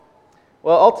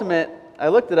Well, ultimate, I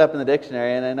looked it up in the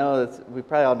dictionary, and I know we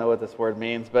probably all know what this word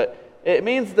means, but it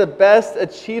means the best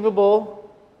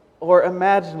achievable or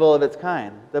imaginable of its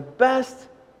kind. The best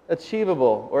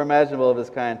achievable or imaginable of its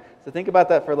kind. So think about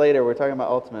that for later. We're talking about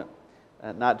ultimate,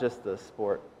 not just the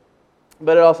sport.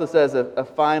 But it also says a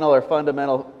final or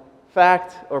fundamental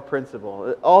fact or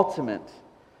principle. Ultimate.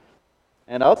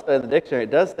 And also in the dictionary,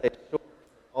 it does say short,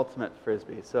 ultimate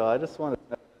frisbee. So I just wanted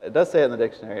to know, it does say it in the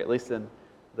dictionary, at least in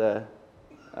the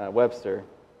Webster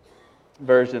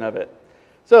version of it.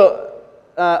 So,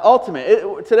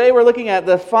 ultimate. Today we're looking at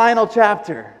the final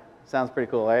chapter. Sounds pretty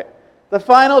cool, right? The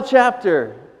final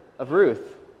chapter of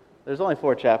Ruth. There's only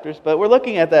 4 chapters, but we're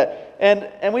looking at that.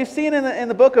 And we've seen in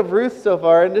the book of Ruth so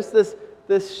far, and just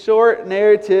this short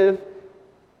narrative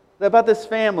about this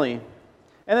family.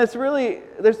 And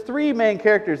there's 3 main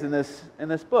characters in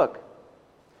this book.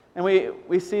 And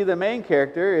we see the main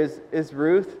character is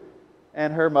Ruth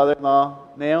and her mother-in-law,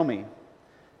 Naomi.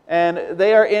 And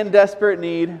they are in desperate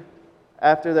need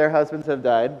after their husbands have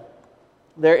died.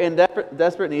 They're in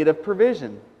desperate need of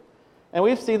provision. And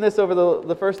we've seen this over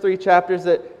the first 3 chapters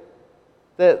that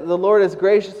the Lord has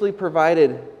graciously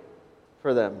provided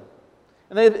for them.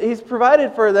 And He's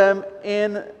provided for them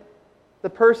in the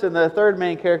person, the 3rd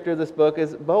main character of this book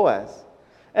is Boaz.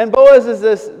 And Boaz is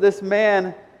this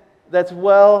man that's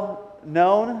well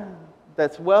known,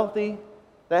 that's wealthy,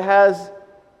 that has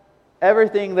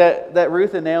everything that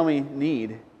Ruth and Naomi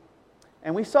need.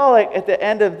 And we saw at the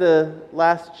end of the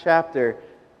last chapter,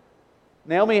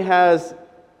 Naomi has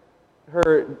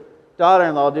her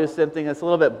daughter-in-law do something that's a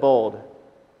little bit bold.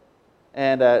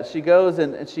 And she goes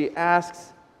and she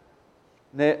asks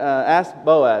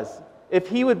Boaz if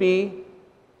he would be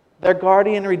their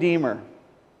guardian redeemer.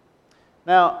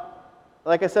 Now,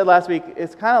 like I said last week,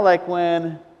 it's kind of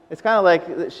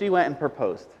like she went and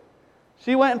proposed.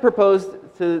 She went and proposed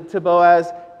to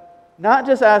Boaz, not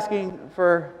just asking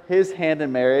for his hand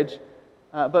in marriage,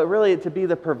 but really to be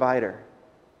the provider,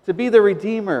 to be the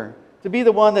redeemer, to be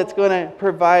the one that's going to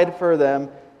provide for them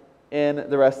in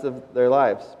the rest of their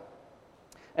lives.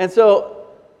 And so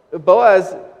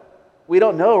Boaz, we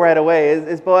don't know right away,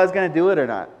 is Boaz going to do it or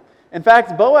not? In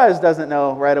fact, Boaz doesn't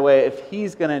know right away if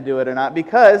he's going to do it or not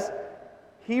because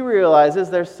he realizes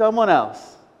there's someone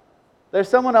else. There's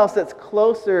someone else that's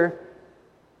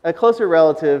a closer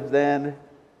relative than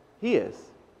he is.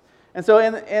 And so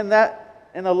in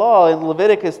the law, in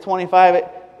Leviticus 25,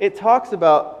 it talks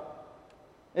about,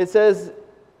 it says,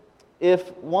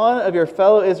 if one of your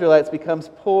fellow Israelites becomes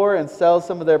poor and sells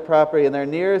some of their property and their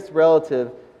nearest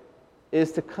relative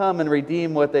is to come and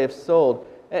redeem what they have sold.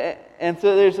 And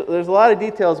so there's a lot of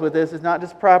details with this. It's not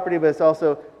just property, but it's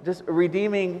also just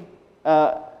redeeming.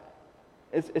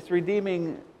 It's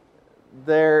redeeming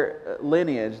their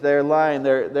lineage, their line,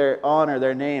 their honor,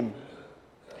 their name.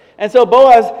 And so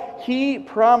Boaz, he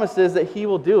promises that he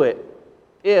will do it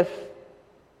if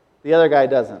the other guy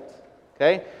doesn't.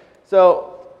 Okay?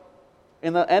 So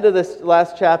in the end of this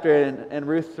last chapter in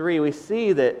Ruth 3, we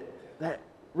see that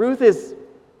Ruth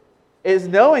is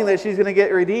knowing that she's going to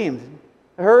get redeemed.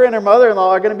 Her and her mother-in-law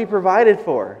are going to be provided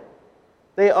for.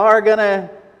 They are going to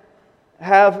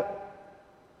have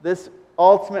this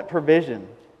ultimate provision.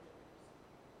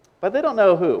 But they don't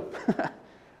know who.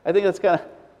 I think it's kind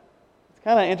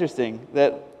of interesting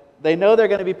that they know they're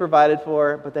going to be provided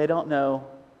for, but they don't know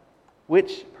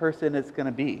which person it's going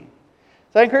to be.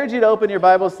 So I encourage you to open your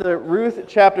Bibles to Ruth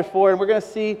chapter 4, and we're going to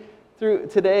see through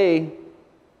today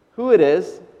who it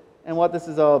is and what this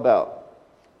is all about.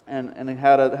 And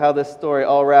how this story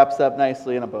all wraps up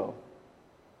nicely in a bow.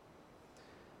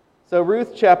 So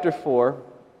Ruth chapter 4,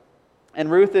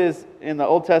 and Ruth is in the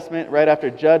Old Testament right after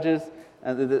Judges.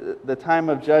 And the time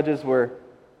of Judges were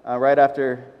right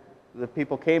after the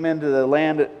people came into the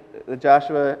land that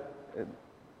Joshua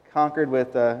conquered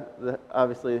with,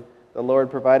 obviously, the Lord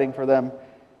providing for them.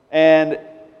 And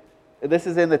this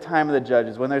is in the time of the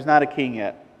Judges, when there's not a king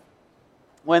yet.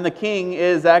 When the king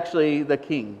is actually the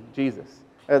king, Jesus.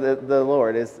 The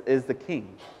Lord is the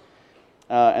king.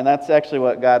 And that's actually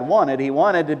what God wanted. He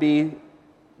wanted to be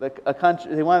a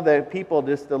country. He wanted the people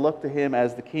just to look to Him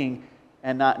as the king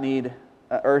and not need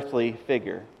an earthly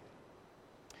figure.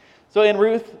 So in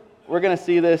Ruth, we're going to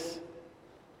see this.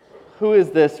 Who is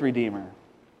this Redeemer?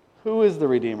 Who is the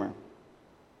Redeemer?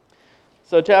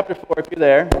 So chapter 4, if you're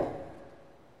there,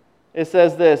 it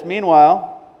says this: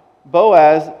 Meanwhile,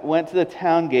 Boaz went to the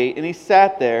town gate, and he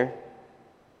sat there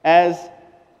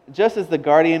just as the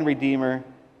guardian redeemer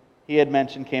he had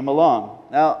mentioned came along.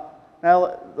 Now,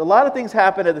 a lot of things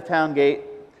happened at the town gate.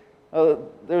 There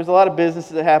was a lot of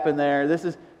businesses that happened there.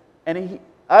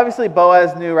 Obviously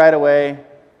Boaz knew right away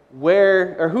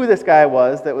where or who this guy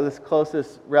was that was his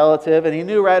closest relative, and he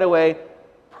knew right away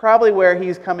probably where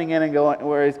he's coming in and going,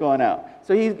 where he's going out.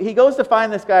 So he goes to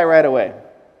find this guy right away.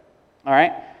 All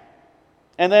right?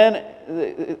 And then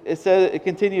it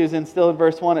continues, and still in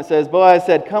verse 1 it says, Boaz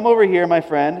said, "Come over here, my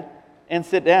friend, and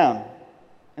sit down."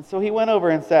 And so he went over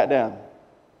and sat down.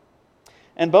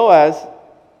 And Boaz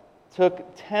took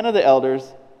 10 of the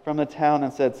elders from the town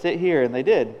and said, "Sit here," and they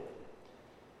did.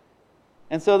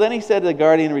 And so then he said to the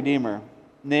guardian redeemer,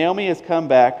 "Naomi has come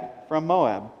back from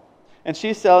Moab, and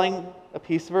she's selling a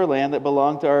piece of her land that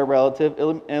belonged to our relative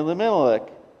Elimelech.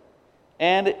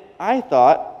 And I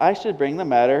thought I should bring the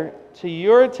matter to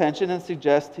your attention and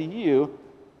suggest to you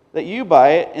that you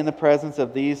buy it in the presence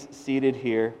of these seated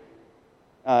here,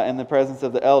 in the presence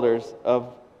of the elders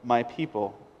of my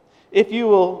people. If you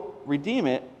will redeem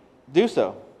it, do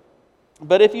so.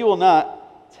 But if you will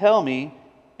not, tell me,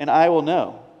 and I will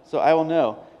know." So I will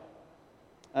know.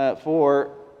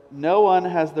 For no one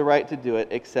has the right to do it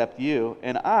except you,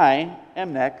 and I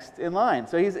am next in line.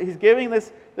 So he's giving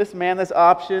this man this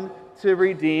option to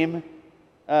redeem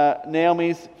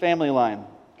Naomi's family line.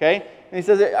 Okay? And he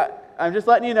says, I'm just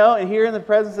letting you know, and here in the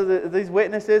presence of these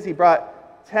witnesses, he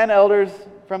brought 10 elders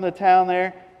from the town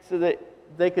there so that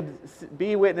they could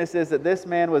be witnesses that this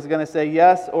man was going to say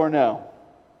yes or no.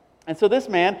 And so this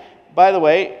man, by the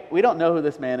way, we don't know who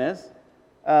this man is.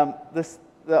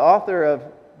 The author of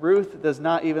Ruth does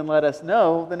not even let us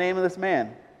know the name of this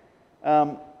man.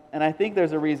 And I think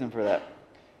there's a reason for that.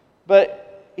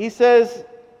 But he says,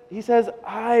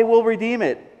 "I will redeem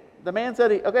it." The man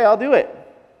said, "Okay, I'll do it."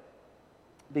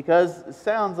 Because it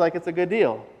sounds like it's a good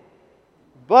deal.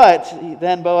 But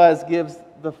then Boaz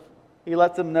he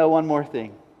lets him know one more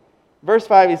thing. Verse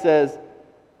 5, he says,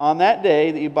 "On that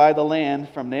day that you buy the land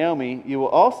from Naomi, you will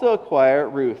also acquire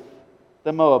Ruth,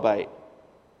 the Moabite,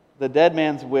 the dead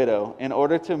man's widow, in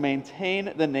order to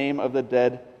maintain the name of the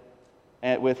dead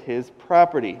with his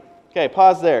property." Okay,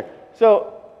 pause there.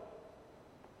 So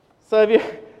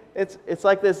it's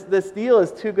like this deal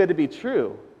is too good to be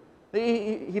true.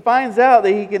 He finds out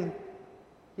that he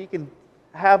can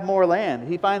have more land.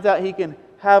 He finds out he can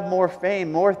have more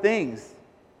fame, more things.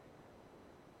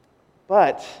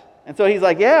 And so he's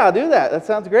like, "Yeah, I'll do that. That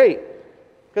sounds great."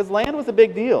 Because land was a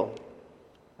big deal.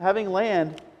 Having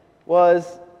land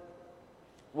was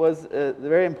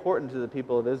very important to the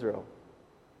people of Israel.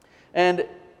 And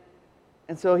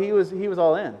so he was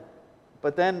all in.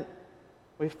 But then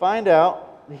he found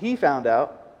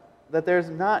out that there's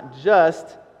not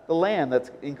just the land that's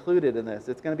included in this.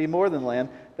 It's going to be more than land.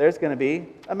 There's going to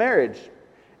be a marriage.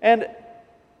 And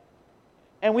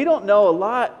we don't know a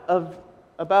lot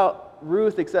about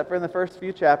Ruth except for in the first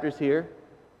few chapters here.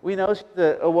 We know she's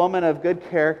a woman of good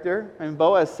character. I mean,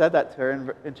 Boaz said that to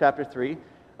her in chapter 3.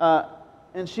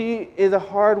 And she is a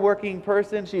hard-working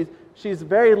person. She's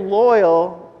very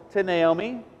loyal to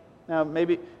Naomi. Now,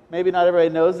 maybe not everybody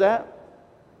knows that.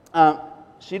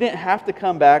 She didn't have to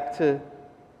come to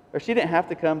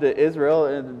Israel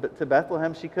and to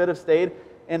Bethlehem. She could have stayed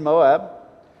in Moab.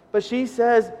 But she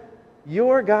says,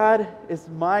 "Your God is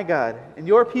my God, and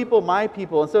your people my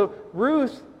people." And so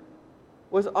Ruth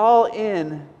was all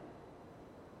in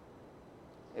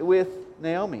with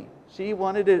Naomi. She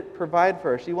wanted to provide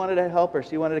for her. She wanted to help her.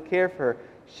 She wanted to care for her.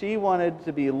 She wanted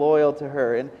to be loyal to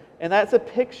her. And that's a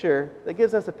picture, that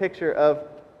gives us a picture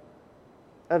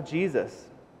of Jesus.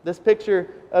 This picture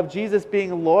of Jesus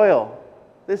being loyal.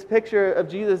 This picture of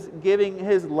Jesus giving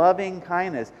his loving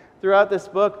kindness. Throughout this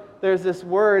book, there's this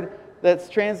word that's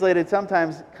translated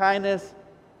sometimes kindness,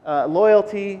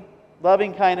 loyalty,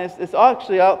 loving kindness. It's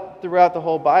actually out throughout the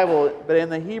whole Bible, but in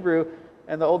the Hebrew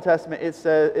and the Old Testament, it's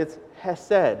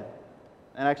hesed.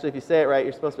 And actually, if you say it right,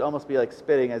 you're supposed to almost be like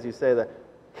spitting as you say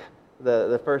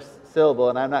the first syllable,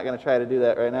 and I'm not going to try to do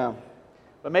that right now.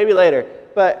 But maybe later.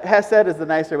 But hesed is the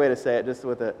nicer way to say it, just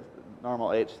with a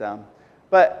normal H sound.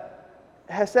 But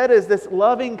hesed is this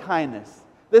loving kindness.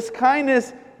 This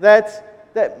kindness that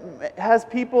has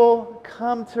people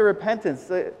come to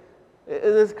repentance.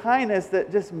 This kindness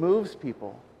that just moves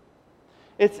people.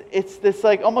 It's this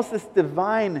like almost this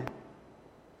divine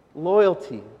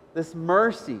loyalty, this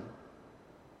mercy,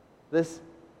 this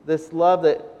love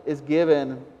that is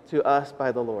given to us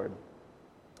by the Lord.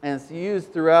 And it's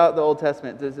used throughout the Old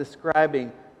Testament as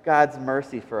describing God's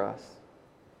mercy for us.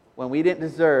 When we didn't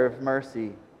deserve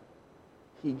mercy,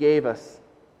 He gave us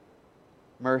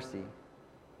mercy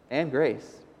and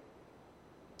grace.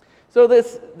 So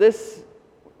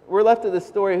we're left with this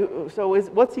story. So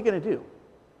what's He going to do?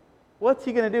 What's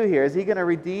He going to do here? Is He going to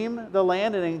redeem the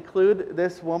land and include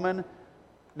this woman,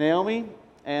 Naomi,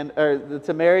 or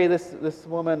to marry this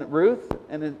woman, Ruth?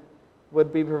 And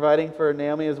would be providing for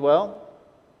Naomi as well.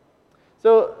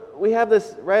 So we have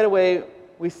this right away,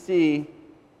 we see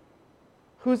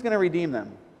who's going to redeem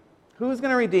them. Who's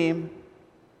going to redeem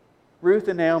Ruth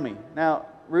and Naomi? Now,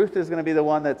 Ruth is going to be the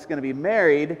one that's going to be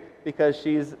married because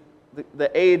she's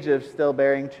the age of still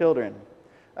bearing children.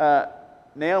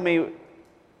 Naomi,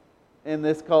 in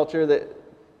this culture,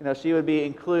 that she would be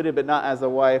included, but not as a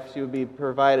wife. She would be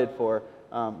provided for,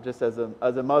 just as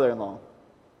a mother-in-law.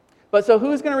 But so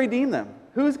who's going to redeem them?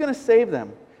 Who's going to save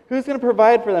them? Who's going to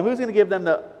provide for them? Who's going to give them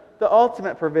the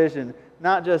ultimate provision?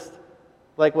 Not just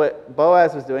like what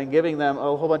Boaz was doing, giving them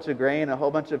a whole bunch of grain, a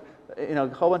whole bunch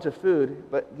of food,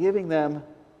 but giving them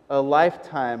a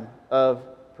lifetime of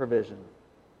provision.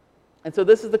 And so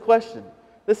this is the question.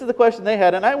 This is the question they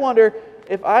had. And I wonder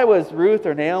if I was Ruth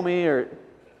or Naomi, or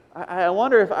I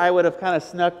wonder if I would have kind of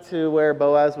snuck to where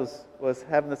Boaz was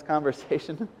having this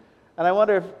conversation. And I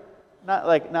wonder if, not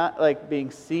like being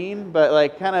seen, but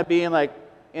like kind of being like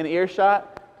in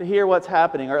earshot to hear what's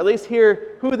happening, or at least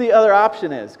hear who the other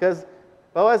option is. Because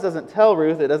Boaz doesn't tell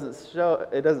Ruth, it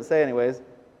doesn't say anyways.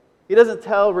 He doesn't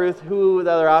tell Ruth who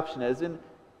the other option is. And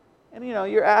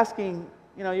you're asking,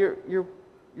 you're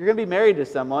going to be married to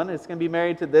someone. It's going to be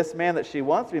married to this man that she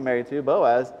wants to be married to,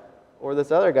 Boaz, or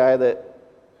this other guy that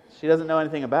she doesn't know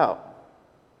anything about.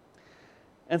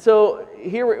 And so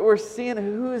here we're seeing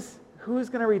who's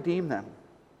going to redeem them.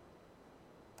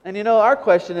 And our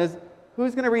question is,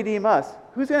 who's going to redeem us?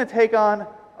 Who's going to take on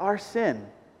our sin?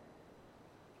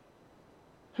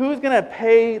 Who's going to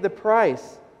pay the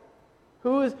price?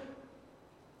 Who's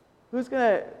going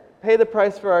to pay the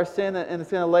price for our sin, and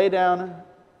it's going to lay down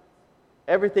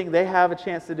everything they have a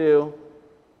chance to do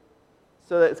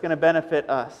so that it's going to benefit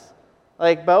us?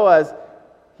 Like Boaz,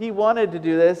 he wanted to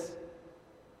do this,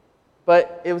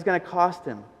 but it was going to cost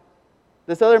him.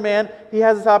 This other man, he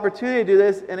has this opportunity to do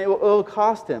this, and it will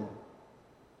cost him.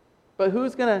 But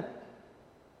who's going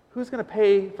to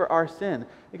pay for our sin?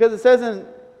 Because it says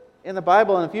in the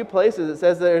Bible, in a few places, it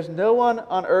says there's no one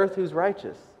on earth who's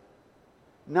righteous.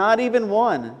 Not even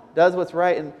one does what's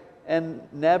right and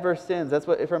never sins. That's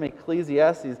what from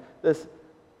Ecclesiastes.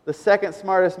 The second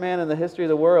smartest man in the history of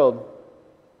the world,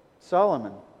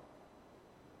 Solomon.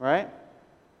 Right?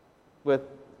 With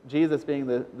Jesus being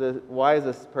the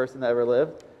wisest person that ever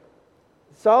lived.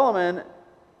 Solomon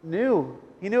knew.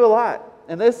 He knew a lot.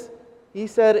 And he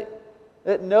said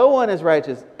that no one is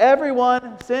righteous.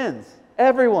 Everyone sins.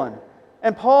 Everyone.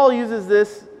 And Paul uses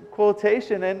this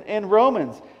quotation in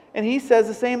Romans. And he says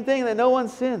the same thing, that no one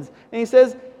sins. And he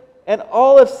says, and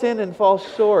all have sinned and fall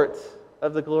short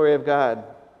of the glory of God.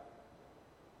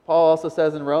 Paul also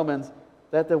says in Romans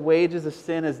that the wages of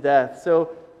sin is death.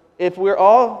 So if we're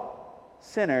all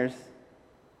sinners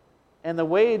and the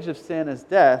wage of sin is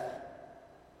death,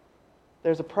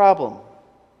 there's a problem.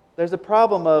 There's a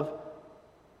problem of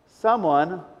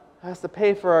someone has to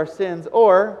pay for our sins,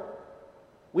 or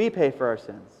we pay for our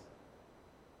sins.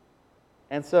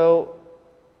 And so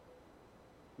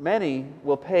many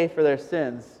will pay for their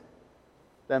sins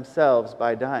themselves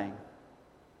by dying.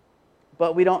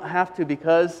 But we don't have to,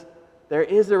 because there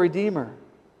is a Redeemer.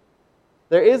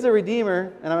 There is a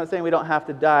Redeemer, and I'm not saying we don't have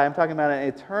to die. I'm talking about an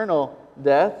eternal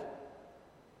death.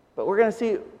 But we're going to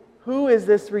see, who is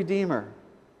this Redeemer?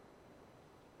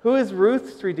 Who is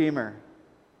Ruth's Redeemer?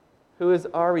 Who is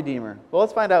our Redeemer? Well,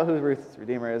 let's find out who Ruth's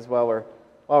Redeemer is while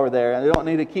we're there. And we don't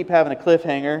need to keep having a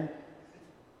cliffhanger,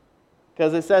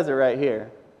 because it says it right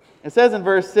here. It says in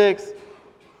verse 6,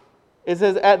 it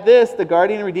says, at this, the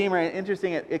guardian redeemer, and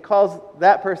interesting, it calls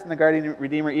that person the guardian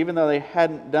redeemer even though they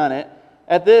hadn't done it.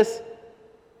 At this,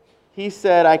 he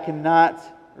said, I cannot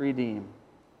redeem.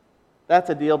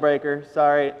 That's a deal breaker.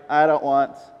 Sorry, I don't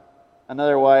want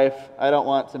another wife. I don't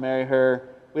want to marry her.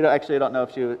 We don't know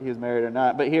if he was married or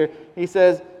not. But here, he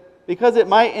says, because it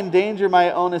might endanger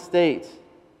my own estate,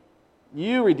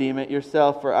 you redeem it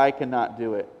yourself, for I cannot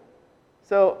do it.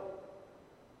 So,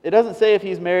 it doesn't say if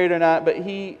he's married or not, but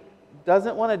he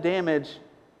doesn't want to damage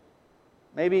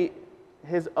maybe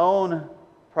his own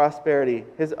prosperity,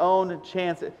 his own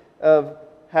chance of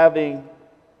having,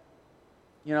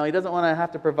 he doesn't want to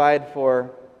have to provide for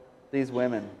these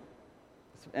women,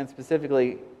 and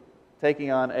specifically taking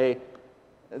on a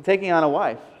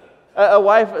wife. A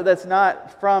wife that's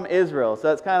not from Israel.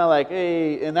 So it's kind of like,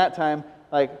 hey, in that time,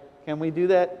 like, can we do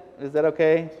that? Is that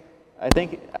okay? I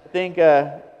think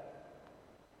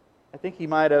he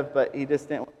might have, but he just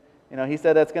didn't. He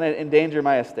said that's going to endanger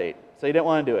my estate, so he didn't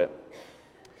want to do it.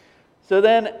 So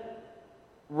then,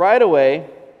 right away,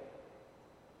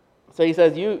 so he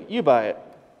says, "You buy it."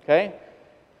 Okay.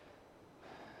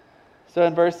 So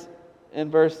in verse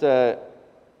 7,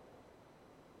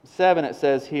 it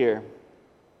says here,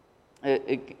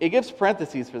 it gives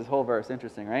parentheses for this whole verse.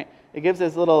 Interesting, right? It gives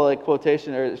this little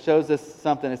quotation, or it shows us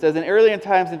something. It says, in earlier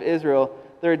times of Israel,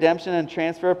 the redemption and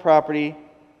transfer of property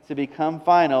to become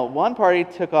final, one party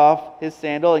took off his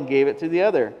sandal and gave it to the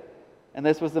other. And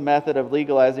this was the method of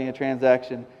legalizing a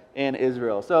transaction in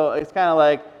Israel. So it's kind of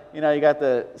like, you got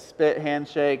the spit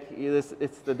handshake.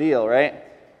 It's the deal, right?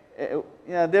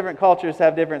 Different cultures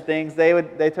have different things.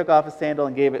 They took off a sandal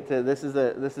and gave it to, this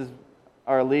is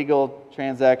our legal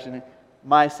transaction.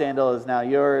 My sandal is now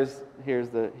yours. Here's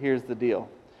the deal.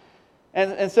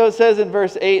 And so it says in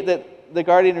verse 8 that the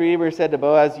guardian redeemer said to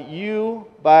Boaz, you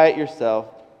buy it yourself.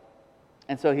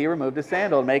 And so he removed his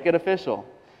sandal and make it official.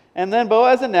 And then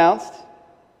Boaz announced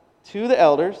to the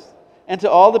elders and to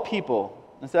all the people.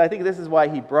 And so I think this is why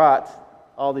he brought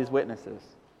all these witnesses.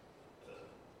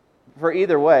 For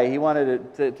either way, he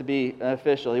wanted it to be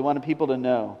official. He wanted people to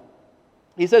know.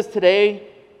 He says, today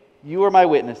you are my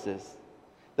witnesses,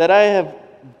 that I have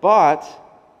brought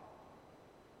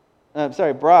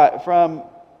from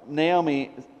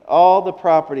Naomi all the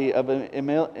property of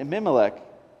Elimelech.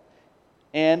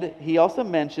 And he also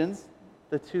mentions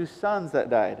the two sons that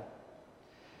died.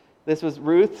 This was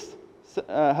Ruth's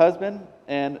husband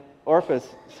and Orpah's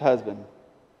husband.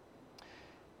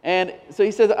 And so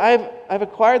he says, I've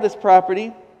acquired this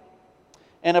property,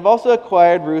 and I've also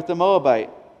acquired Ruth the Moabite,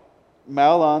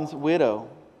 Mahlon's widow,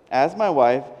 as my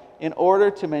wife, in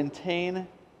order to maintain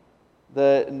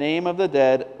the name of the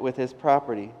dead with his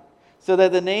property, so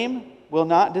that the name will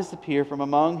not disappear from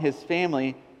among his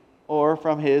family or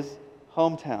from his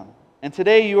hometown. And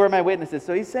today you are my witnesses.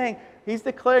 So he's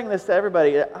declaring this to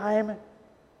everybody, that I'm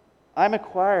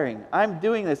acquiring, I'm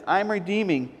doing this, I'm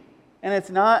redeeming, and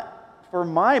it's not for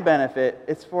my benefit,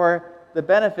 it's for the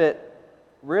benefit,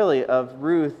 really, of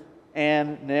Ruth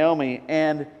and Naomi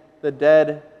and the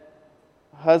dead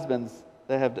husbands,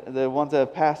 the ones that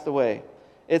have passed away.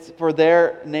 It's for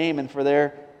their name and for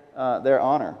their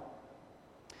honor.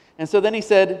 And so then he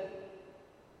said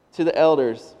to the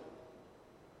elders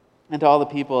and to all the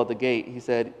people at the gate, they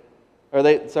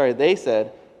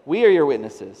said, we are your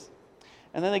witnesses.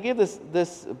 And then they give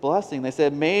this blessing. They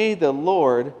said, may the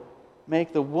Lord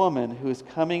make the woman who is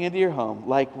coming into your home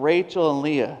like Rachel and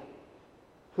Leah,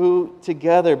 who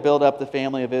together build up the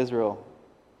family of Israel.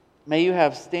 May you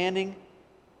have standing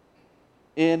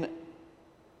in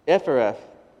Ephrath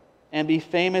and be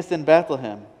famous in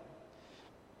Bethlehem.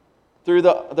 Through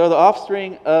the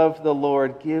offspring of the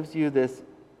Lord given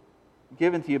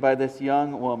to you by this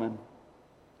young woman.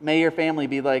 May your family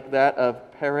be like that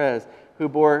of Perez, who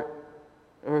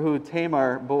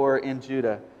Tamar bore in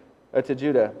Judah, to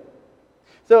Judah.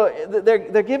 So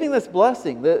they're giving this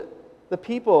blessing. The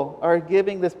people are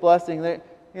giving this blessing.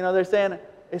 They're saying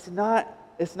it's not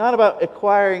about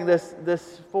acquiring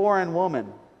this foreign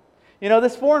woman.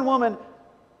 This foreign woman,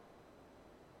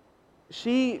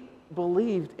 she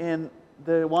believed in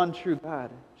the one true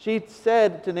God. She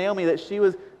said to Naomi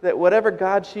that whatever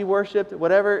God she worshipped,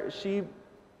 whatever she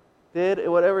did,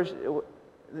 whatever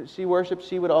she worshipped,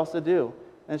 she would also do.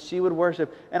 And she would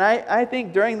worship. And I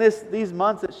think during these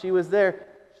months that she was there,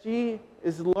 she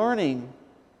is learning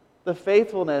the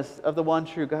faithfulness of the one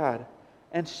true God.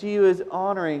 And she was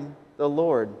honoring the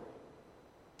Lord.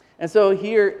 And so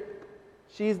here,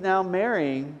 she's now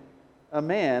marrying a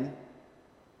man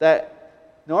that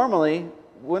normally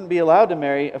wouldn't be allowed to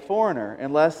marry a foreigner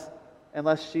unless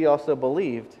she also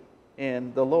believed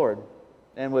in the Lord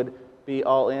and would be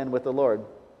all in with the Lord.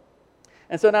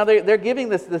 And so now they're giving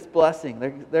this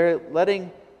blessing. They're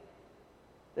letting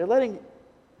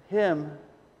him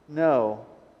know.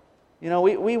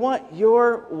 We want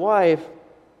your wife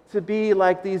to be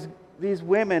like these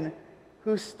women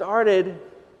who started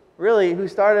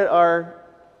our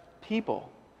people.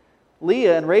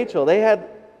 Leah and Rachel, they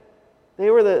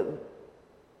were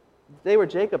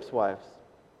Jacob's wives.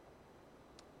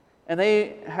 And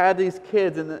they had these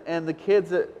kids, and the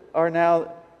kids that are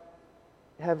now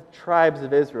have tribes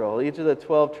of Israel. Each of the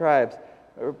 12 tribes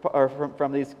are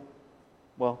from these,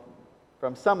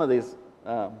 from some of these,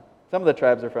 some of the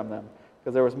tribes are from them,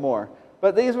 because there was more.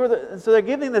 But so they're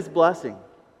giving this blessing.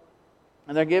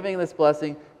 And they're giving this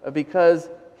blessing because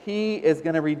he is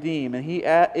going to redeem, and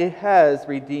it has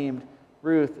redeemed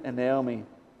Ruth and Naomi.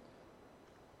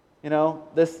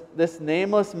 This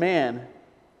nameless man,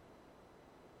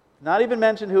 not even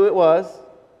mentioned who it was,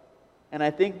 and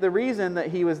I think the reason that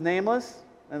he was nameless,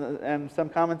 and some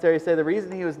commentaries say the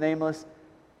reason he was nameless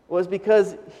was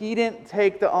because he didn't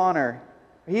take the honor.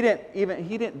 He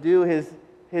didn't do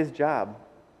his job.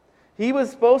 He was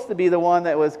supposed to be the one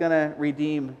that was going to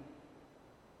redeem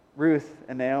Ruth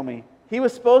and Naomi. He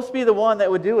was supposed to be the one that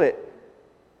would do it.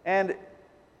 And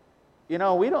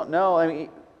we don't know. I mean,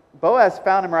 Boaz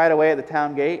found him right away at the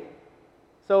town gate.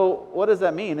 So what does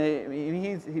that mean? I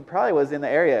mean, he probably was in the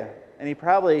area, and he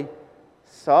probably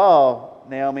saw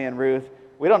Naomi and Ruth.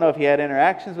 We don't know if he had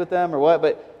interactions with them or what,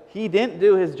 but he didn't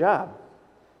do his job.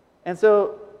 And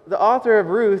so the author of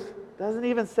Ruth doesn't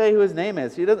even say who his name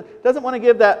is. He doesn't want to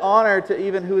give that honor to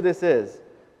even who this is.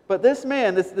 But this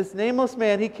man, this nameless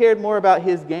man, he cared more about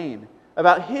his gain,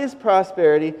 about his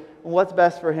prosperity, and what's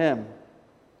best for him.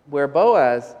 Where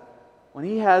Boaz, when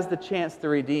he has the chance to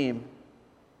redeem,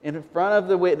 in front of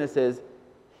the witnesses,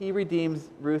 he redeems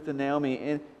Ruth and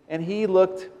Naomi, and he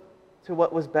looked to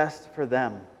what was best for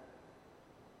them.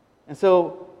 And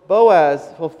so Boaz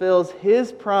fulfills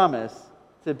his promise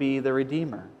to be the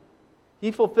Redeemer. He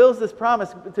fulfills this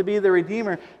promise to be the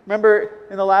Redeemer. Remember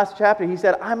in the last chapter, he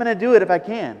said, I'm going to do it if I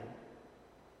can.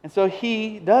 And so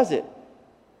he does it.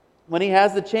 When he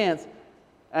has the chance,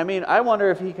 I mean, I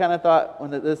wonder if he kind of thought when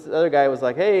this other guy was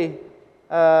like, hey,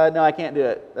 no, I can't do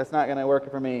it. That's not going to work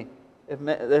for me. If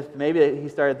maybe he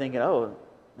started thinking, oh,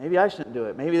 maybe I shouldn't do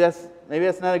it. Maybe that's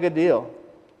not a good deal.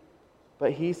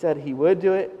 But he said he would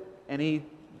do it, and he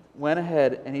went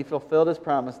ahead and he fulfilled his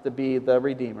promise to be the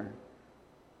Redeemer.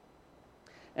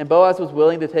 And Boaz was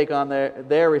willing to take on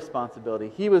their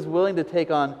responsibility. He was willing to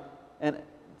take on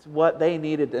what they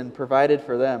needed and provided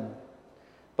for them.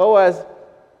 Boaz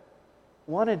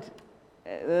wanted,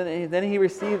 then he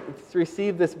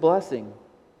received this blessing.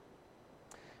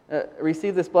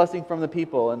 Received this blessing from the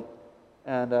people.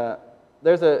 And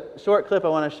there's a short clip I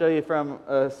want to show you from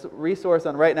a resource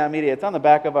on Right Now Media. It's on the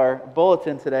back of our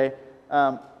bulletin today.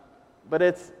 But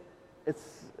it's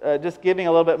just giving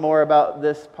a little bit more about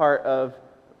this part of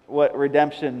what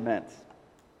redemption meant.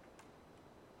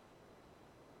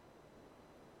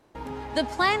 The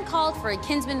plan called for a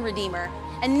kinsman redeemer,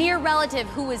 a near relative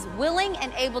who was willing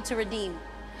and able to redeem.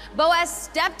 Boaz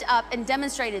stepped up and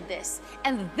demonstrated this.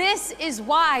 And this is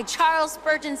why Charles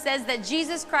Spurgeon says that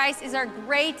Jesus Christ is our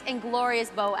great and glorious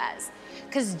Boaz.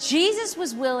 Because Jesus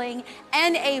was willing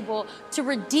and able to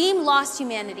redeem lost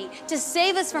humanity, to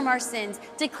save us from our sins,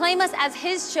 to claim us as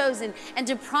His chosen, and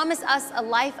to promise us a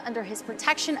life under His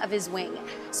protection of His wing.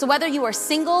 So whether you are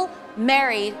single,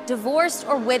 married, divorced,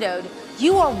 or widowed,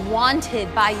 you are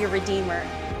wanted by your Redeemer.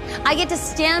 I get to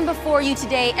stand before you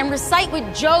today and recite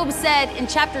what Job said in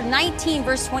chapter 19,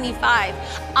 verse 25.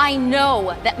 I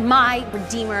know that my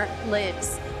Redeemer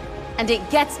lives. And it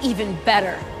gets even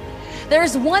better.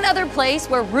 There's one other place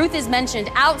where Ruth is mentioned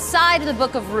outside of the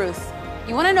book of Ruth.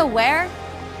 You want to know where?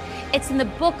 It's in the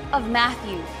book of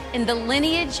Matthew, in the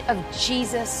lineage of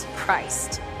Jesus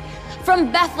Christ.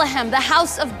 From Bethlehem, the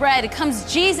house of bread,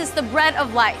 comes Jesus, the bread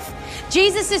of life.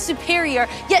 Jesus is superior,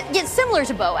 yet similar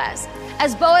to Boaz.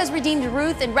 As Boaz redeemed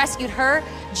Ruth and rescued her,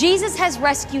 Jesus has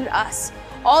rescued us.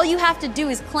 All you have to do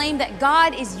is claim that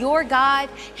God is your God,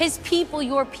 His people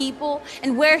your people,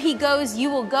 and where He goes,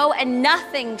 you will go, and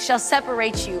nothing shall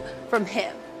separate you from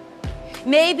Him.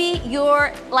 Maybe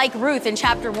you're like Ruth in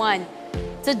chapter 1.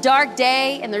 It's a dark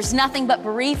day, and there's nothing but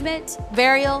bereavement,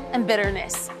 burial, and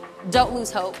bitterness. Don't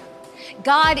lose hope.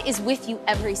 God is with you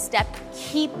every step.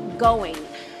 Keep going.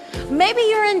 Maybe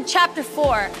you're in chapter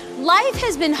 4. Life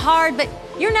has been hard, but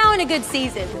you're now in a good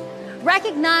season.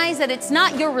 Recognize that it's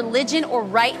not your religion or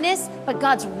rightness, but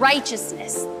God's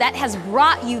righteousness that has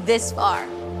brought you this far.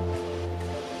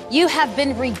 You have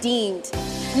been redeemed.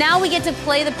 Now we get to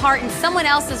play the part in someone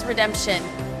else's redemption.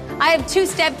 I have 2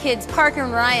 stepkids, Parker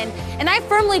and Ryan, and I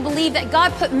firmly believe that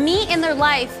God put me in their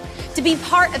life to be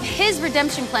part of His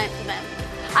redemption plan for them.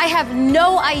 I have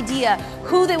no idea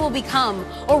who they will become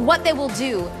or what they will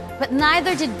do, but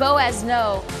neither did Boaz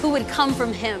know who would come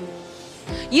from him.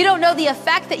 You don't know the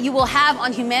effect that you will have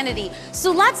on humanity.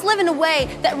 So let's live in a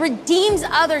way that redeems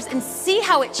others and see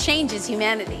how it changes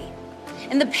humanity.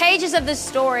 In the pages of this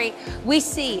story, we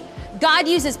see God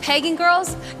uses pagan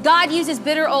girls, God uses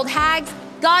bitter old hags,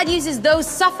 God uses those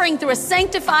suffering through a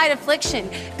sanctified affliction.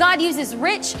 God uses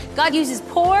rich, God uses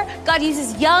poor, God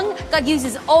uses young, God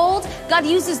uses old, God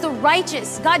uses the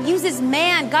righteous, God uses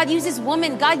man, God uses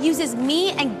woman, God uses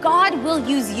me, and God will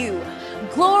use you.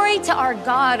 Glory to our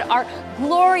God, our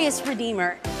glorious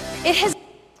Redeemer.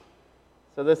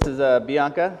 So this is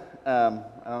Bianca. I don't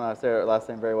know how to say her last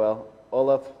name very well.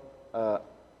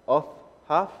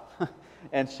 Olafhoff.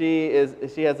 And she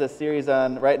has a series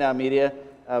on Right Now Media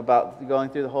about going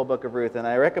through the whole book of Ruth. And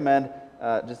I recommend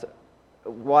just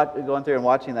going through and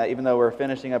watching that, even though we're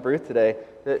finishing up Ruth today.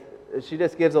 That she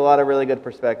just gives a lot of really good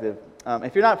perspective.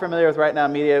 If you're not familiar with Right Now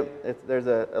Media, there's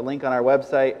a link on our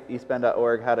website,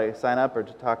 eastbend.org, how to sign up or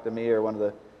to talk to me or one of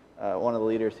the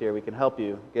leaders here. We can help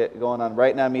you get going on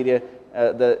Right Now Media.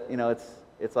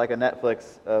 It's like a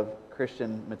Netflix of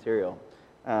Christian material.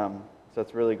 So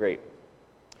it's really great.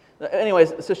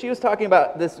 Anyways, so she was talking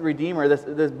about this Redeemer,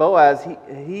 this Boaz.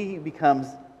 He becomes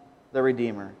the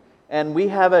Redeemer. And we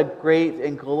have a great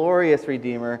and glorious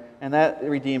Redeemer, and that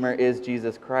Redeemer is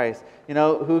Jesus Christ. You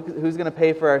know, who's going to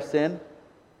pay for our sin?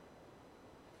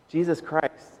 Jesus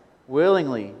Christ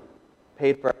willingly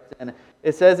paid for our sin.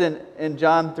 It says in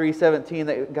John 3:17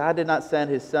 that God did not send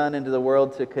His Son into the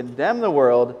world to condemn the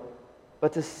world,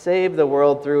 but to save the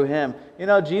world through Him. You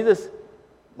know, Jesus,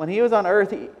 when He was on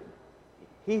earth,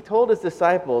 He told His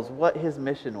disciples what His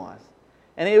mission was.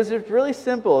 And it was just really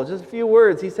simple, just a few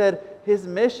words. He said His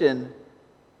mission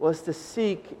was to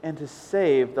seek and to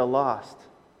save the lost.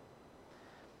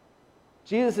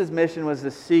 Jesus' mission was to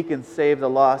seek and save the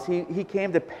lost. He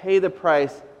came to pay the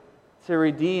price to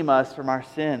redeem us from our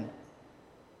sin.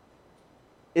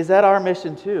 Is that our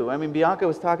mission too? I mean, Bianca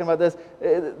was talking about this,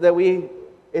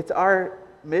 it's our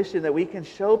mission that we can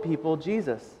show people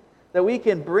Jesus. That we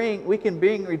can bring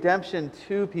redemption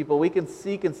to people. We can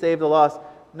seek and save the lost.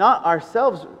 Not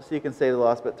ourselves seek and save the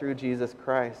lost, but through Jesus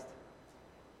Christ.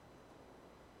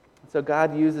 So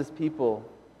God uses people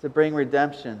to bring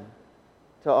redemption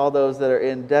to all those that are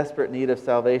in desperate need of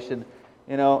salvation.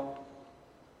 You know,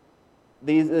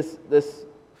 this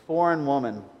foreign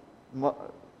woman,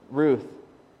 Ruth,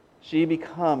 she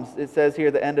becomes, it says here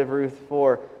at the end of Ruth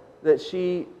 4, that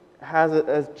she has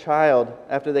a child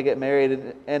after they get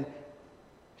married, and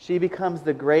she becomes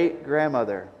the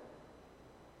great-grandmother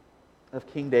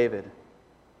of King David.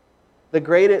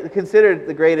 Considered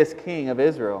the greatest king of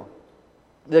Israel.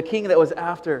 The king that was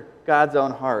after God's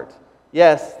own heart.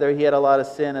 Yes, he had a lot of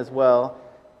sin as well,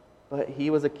 but he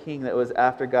was a king that was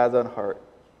after God's own heart.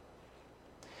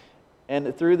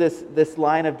 And through this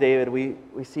line of David, we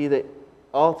see that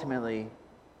ultimately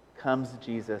comes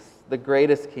Jesus, the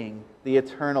greatest king, the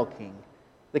eternal king,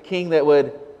 the king that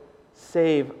would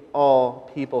save all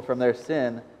people from their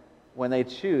sin when they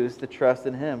choose to trust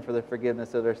in Him for the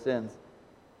forgiveness of their sins.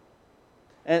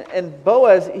 And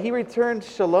Boaz, he returned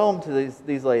shalom to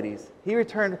these ladies. He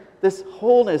returned this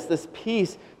wholeness, this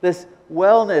peace, this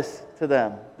wellness to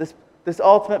them, this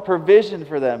ultimate provision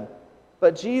for them.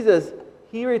 But Jesus,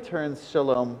 He returns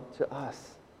shalom to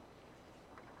us.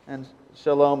 And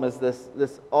shalom is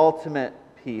this ultimate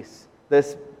peace,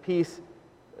 this peace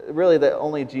really that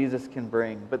only Jesus can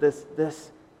bring. But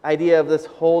this idea of this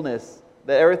wholeness,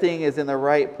 that everything is in the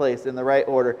right place, in the right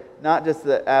order, not just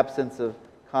the absence of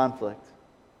conflict.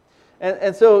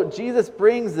 And so Jesus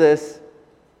brings this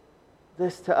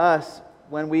to us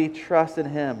when we trust in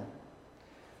Him.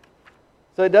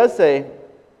 So it does say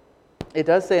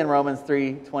in Romans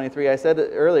 3:23, I said it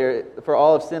earlier, for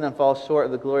all have sinned and fall short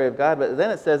of the glory of God, but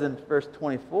then it says in verse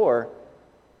 24,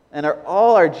 and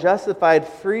all are justified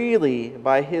freely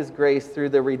by His grace through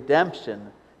the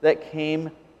redemption that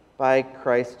came by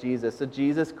Christ Jesus. So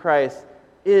Jesus Christ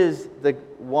is the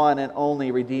one and only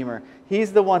Redeemer.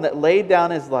 He's the one that laid down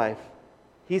His life.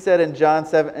 He said in John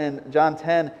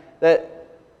 10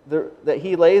 that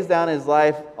He lays down His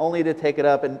life only to take it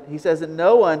up. And He says that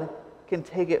no one can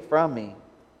take it from me,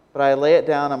 but I lay it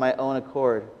down on my own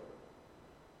accord.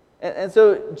 And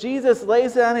so Jesus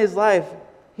lays down His life.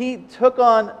 He took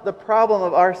on the problem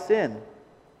of our sin.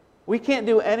 We can't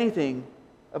do anything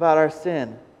about our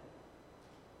sin.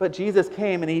 But Jesus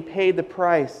came and He paid the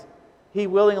price. He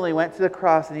willingly went to the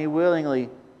cross and He willingly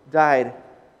died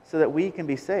so that we can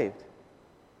be saved.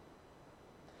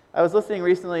 I was listening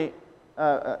recently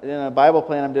in a Bible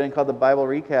plan I'm doing called the Bible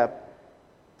Recap.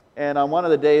 And on one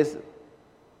of the days,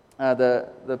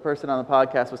 the person on the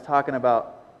podcast was talking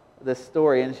about this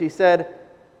story. And she said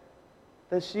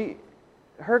that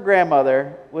her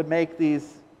grandmother would make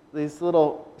these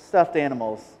little stuffed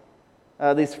animals,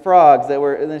 these frogs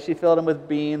and then she filled them with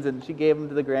beans and she gave them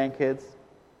to the grandkids.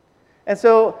 And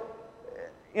so,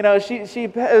 you know,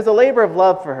 it was a labor of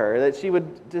love for her that she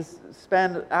would just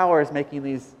spend hours making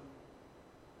these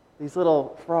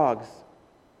little frogs.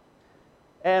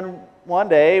 And one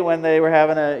day when they were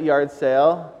having a yard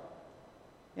sale,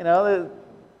 you know,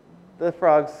 the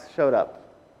frogs showed up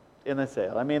in the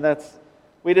sale. I mean,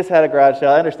 we just had a garage sale.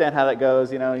 I understand how that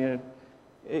goes. You know,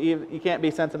 you can't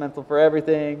be sentimental for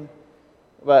everything,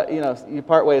 but you know, you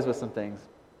part ways with some things.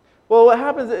 Well, what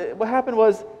happened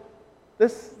was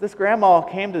this grandma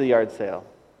came to the yard sale,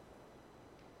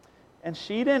 and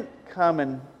she didn't come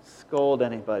and scold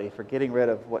anybody for getting rid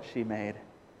of what she made.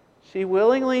 She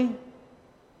willingly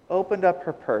opened up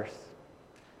her purse,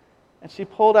 and she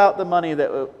pulled out the money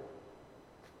and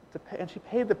she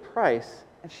paid the price,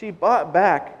 and she bought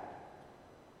back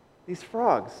these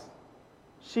frogs.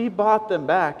 She bought them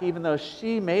back even though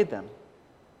she made them,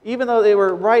 even though they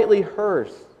were rightly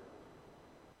hers.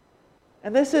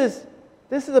 And this is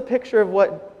a picture of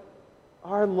what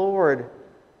our Lord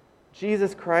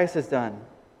Jesus Christ has done.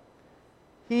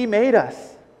 He made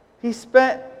us. He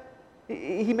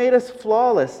made us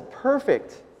flawless,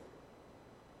 perfect.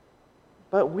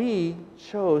 But we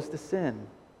chose to sin,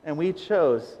 and we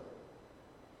chose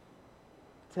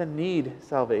to need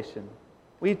salvation.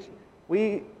 We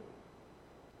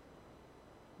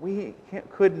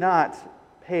could not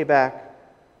pay back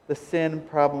the sin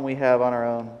problem we have on our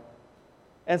own.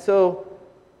 And so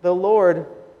the Lord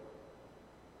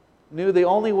knew the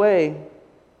only way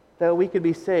that we could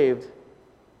be saved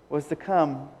was to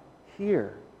come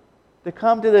here, to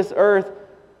come to this earth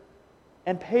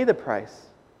and pay the price.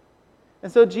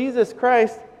 And so Jesus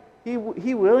Christ, He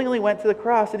willingly went to the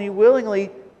cross and He willingly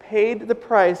paid the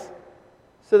price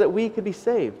so that we could be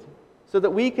saved, so that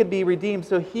we could be redeemed,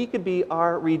 so He could be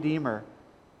our Redeemer.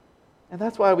 And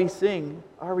that's why we sing,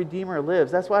 "Our Redeemer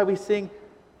lives." That's why we sing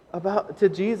to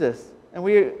Jesus. And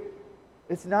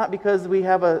it's not because we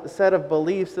have a set of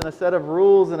beliefs and a set of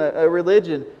rules and a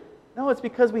religion. No, it's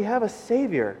because we have a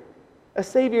Savior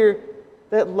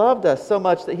that loved us so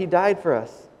much that He died for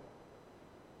us.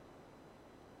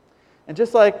 And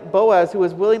just like Boaz, who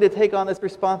was willing to take on this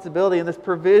responsibility and this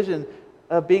provision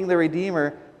of being the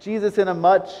Redeemer, Jesus, in a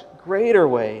much greater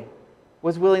way,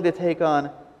 was willing to take on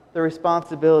the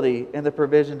responsibility and the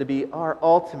provision to be our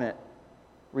ultimate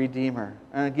Redeemer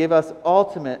and give us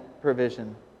ultimate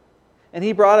provision. And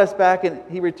He brought us back and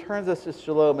He returns us to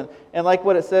shalom. And like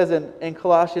what it says in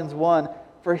Colossians 1,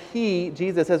 for He,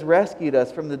 Jesus, has rescued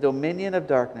us from the dominion of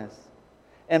darkness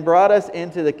and brought us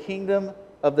into the kingdom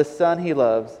of the Son He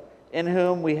loves, in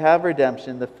whom we have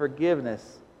redemption, the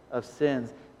forgiveness of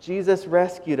sins. Jesus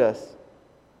rescued us.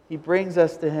 He brings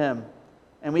us to Him.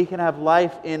 And we can have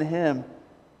life in Him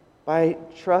by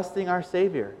trusting our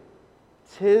Savior.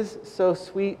 'Tis so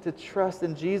sweet to trust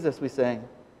in Jesus, we sang.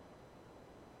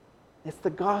 It's the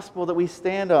gospel that we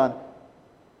stand on,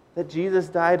 that Jesus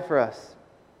died for us,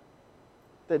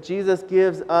 that Jesus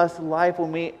gives us life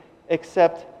when we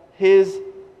accept His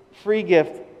free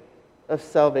gift of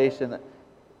salvation,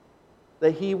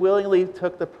 that He willingly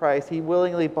took the price, He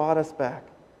willingly bought us back.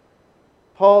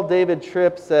 Paul David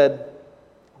Tripp said,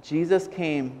 Jesus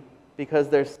came because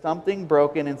there's something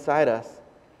broken inside us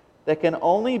that can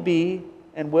only be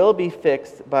and will be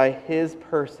fixed by His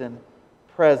person,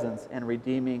 presence, and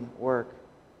redeeming work.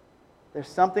 There's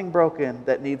something broken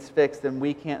that needs fixed and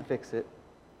we can't fix it.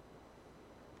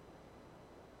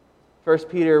 1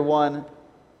 Peter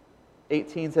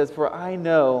 1:18 says, for I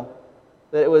know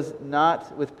that it was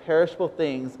not with perishable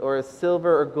things or as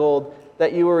silver or gold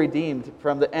that you were redeemed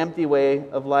from the empty way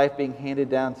of life being handed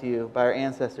down to you by our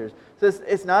ancestors. So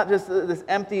it's not just this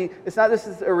empty, it's not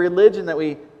just a religion that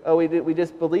we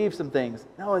just believe some things.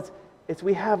 No, it's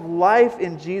we have life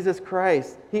in Jesus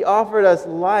Christ. He offered us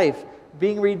life,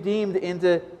 being redeemed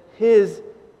into His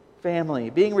family,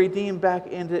 being redeemed back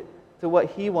into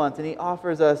what He wants, and He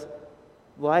offers us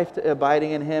life to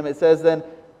abiding in Him. It says then,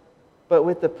 but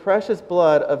with the precious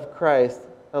blood of Christ,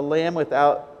 a lamb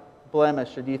without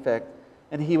blemish or defect,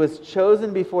 and He was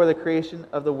chosen before the creation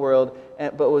of the world,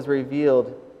 but was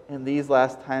revealed in these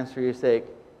last times for your sake.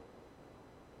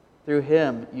 Through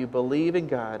Him you believe in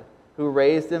God, who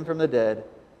raised Him from the dead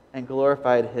and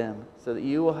glorified Him, so that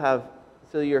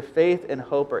your faith and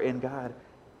hope are in God.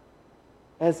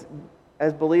 As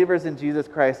believers in Jesus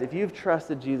Christ, if you've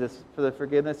trusted Jesus for the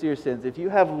forgiveness of your sins, if you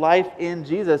have life in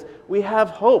Jesus, we have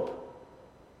hope.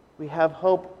 We have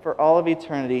hope for all of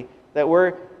eternity, that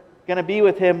we're going to be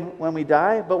with Him when we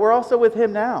die, but we're also with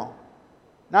Him now.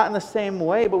 Not in the same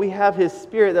way, but we have His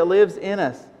Spirit that lives in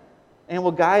us and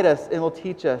will guide us and will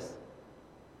teach us.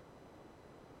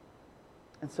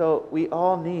 And so we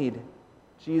all need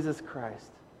Jesus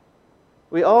Christ.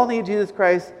 We all need Jesus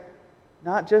Christ,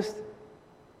 not just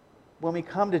when we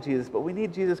come to Jesus, but we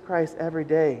need Jesus Christ every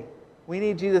day. We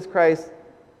need Jesus Christ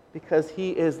because He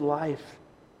is life.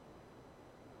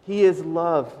 He is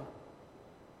love.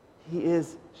 He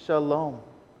is shalom.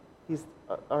 He's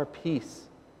our peace.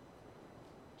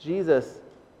 Jesus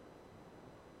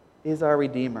is our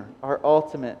Redeemer, our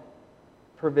ultimate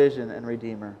provision and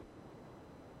Redeemer.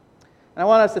 And I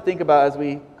want us to think about, as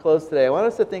we close today, I want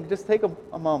us to think, just take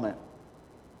a moment.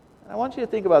 And I want you to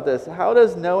think about this. How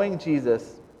does knowing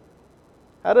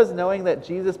that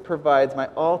Jesus provides my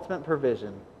ultimate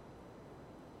provision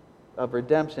of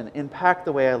redemption impact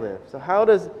the way I live? So how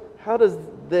does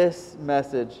this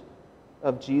message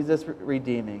of Jesus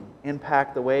redeeming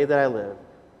impact the way that I live?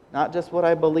 Not just what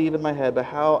I believe in my head, but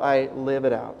how I live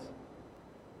it out.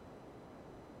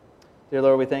 Dear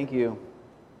Lord, we thank You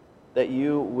that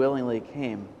You willingly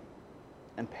came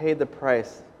and paid the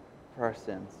price for for our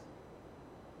sins.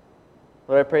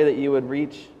 Lord, I pray that you would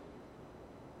reach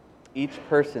each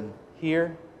person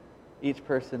here, each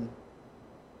person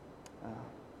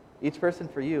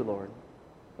for you, Lord.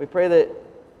 We pray that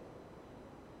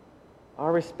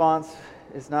our response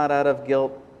is not out of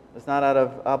guilt, it's not out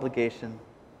of obligation,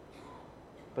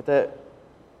 but that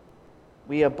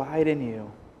we abide in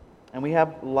you and we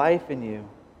have life in you.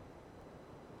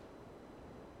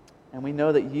 And we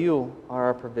know that you are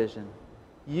our provision.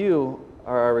 You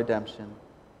are our redemption.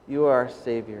 You are our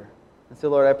Savior. And so,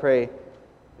 Lord, I pray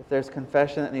if there's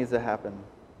confession that needs to happen,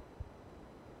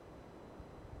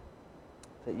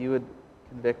 that you would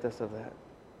convict us of that,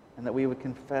 and that we would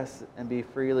confess and be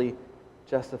freely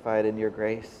justified in your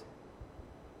grace.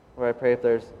 Lord, I pray if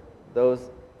there's those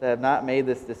that have not made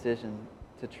this decision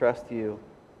to trust you,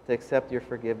 to accept your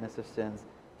forgiveness of sins,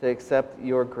 to accept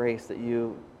your grace that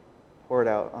you poured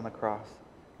out on the cross.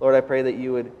 Lord, I pray that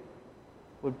you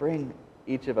would bring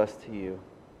each of us to you,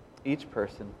 each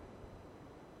person.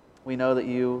 We know that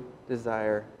you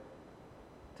desire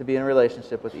to be in a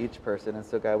relationship with each person, and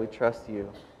so God, we trust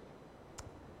you.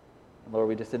 And Lord,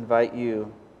 we just invite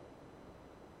you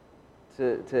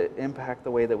to impact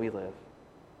the way that we live,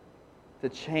 to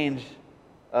change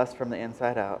us from the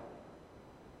inside out,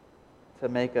 to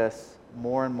make us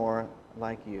more and more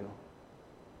like you,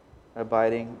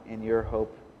 abiding in your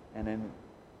hope and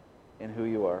in who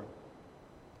you are.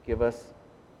 Give us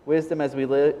wisdom as we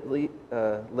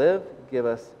live. Give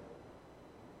us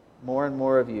more and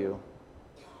more of you.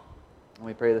 And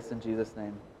we pray this in Jesus'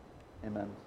 name. Amen.